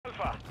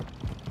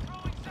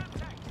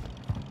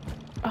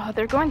Oh,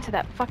 they're going to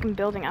that fucking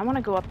building. I want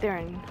to go up there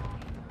and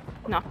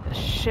knock the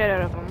shit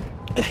out of them.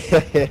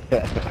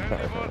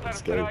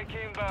 That's good.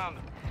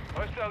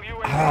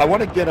 I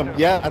want to get him.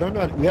 Yeah, I don't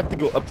know. We have to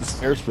go up the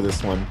stairs for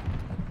this one.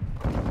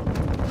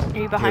 Are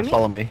you behind me?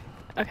 Follow me.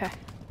 Okay.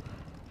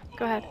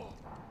 Go ahead.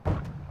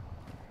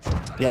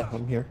 Yeah,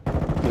 I'm here.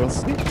 You don't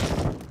see?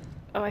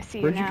 Oh, I see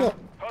you Where'd now. you go?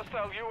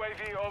 Hostile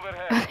UAV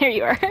overhead. Oh, there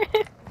you are. We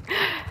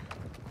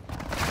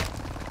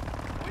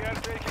are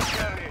taking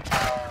Charlie.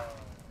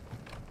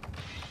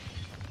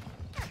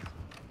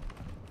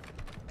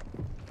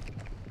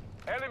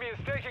 Enemy is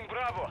taking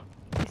Bravo.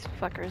 These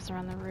fuckers are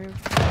on the roof.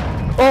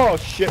 Oh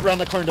shit! Round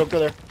the corner. Don't go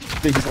there.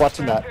 Dude, he's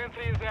watching that.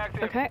 Sentry is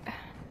active. Okay.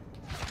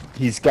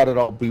 He's got it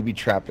all booby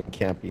trapped and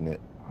camping it.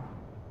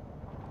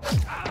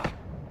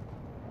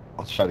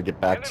 I'll try to get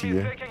back to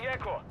Enemy you. is taking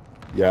Echo.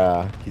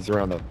 Yeah, he's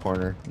around the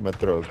corner. I'm gonna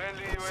throw.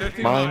 Friendly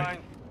UAV Mine. online.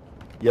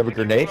 You have a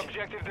grenade?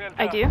 Objective Delta.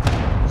 I do. We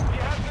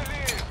have the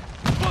lead.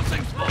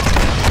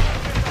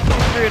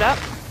 Threw it up.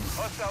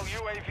 Hostile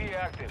UAV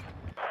active.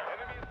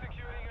 Enemy is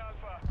securing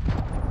Alpha.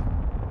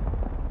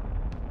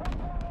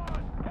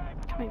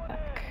 Coming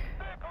back.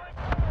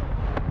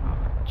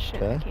 Oh,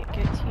 shit, I Okay. can't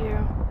get to you.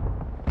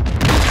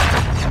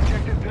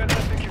 Objective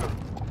Delta secure.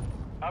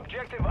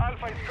 Objective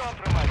Alpha is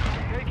compromised.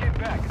 Take it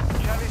back.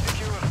 Charlie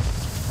secure.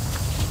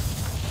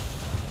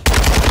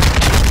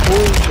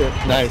 Holy shit!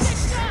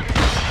 Nice.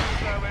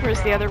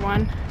 Where's the other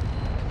one?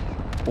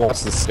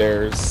 Watch the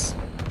stairs.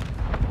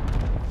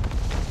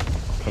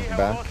 We Come have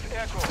back. lost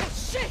Echo.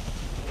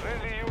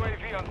 Friendly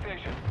UAV on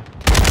station.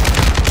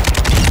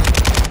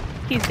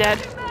 He's dead.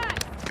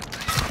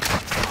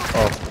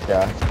 Oh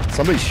yeah.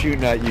 Somebody's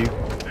shooting at you.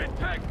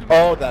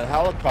 Oh, that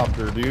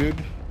helicopter,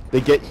 dude.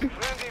 They get you.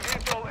 Friendly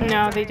VTOL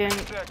No, they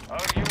didn't. Our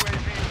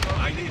UAV is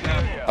on the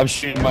area. I'm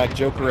shooting my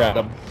Joker at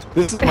him.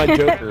 This is my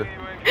Joker. UAV online.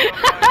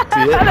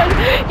 See it?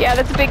 Yeah,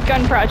 that's a big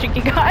gun project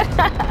you got.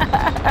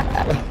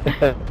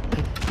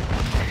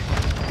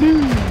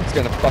 It's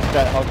gonna fuck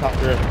that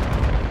helicopter.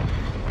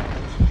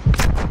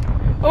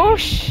 Oh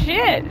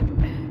shit!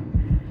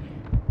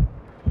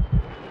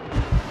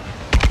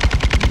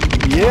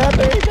 Yeah,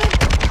 baby.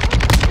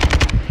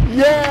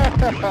 Yeah.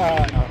 Fuck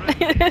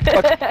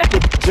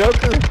the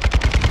Joker.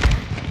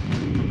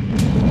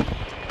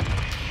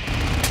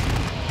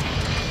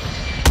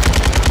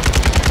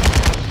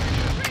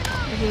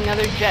 There's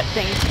another jet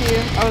thing too.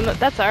 Oh, no,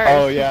 that's ours.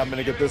 Oh yeah, I'm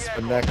gonna get this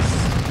one next.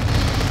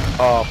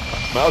 Oh,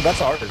 no,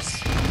 that's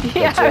ours.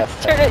 Yeah, I jet.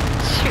 was trying to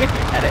shoot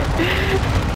at it.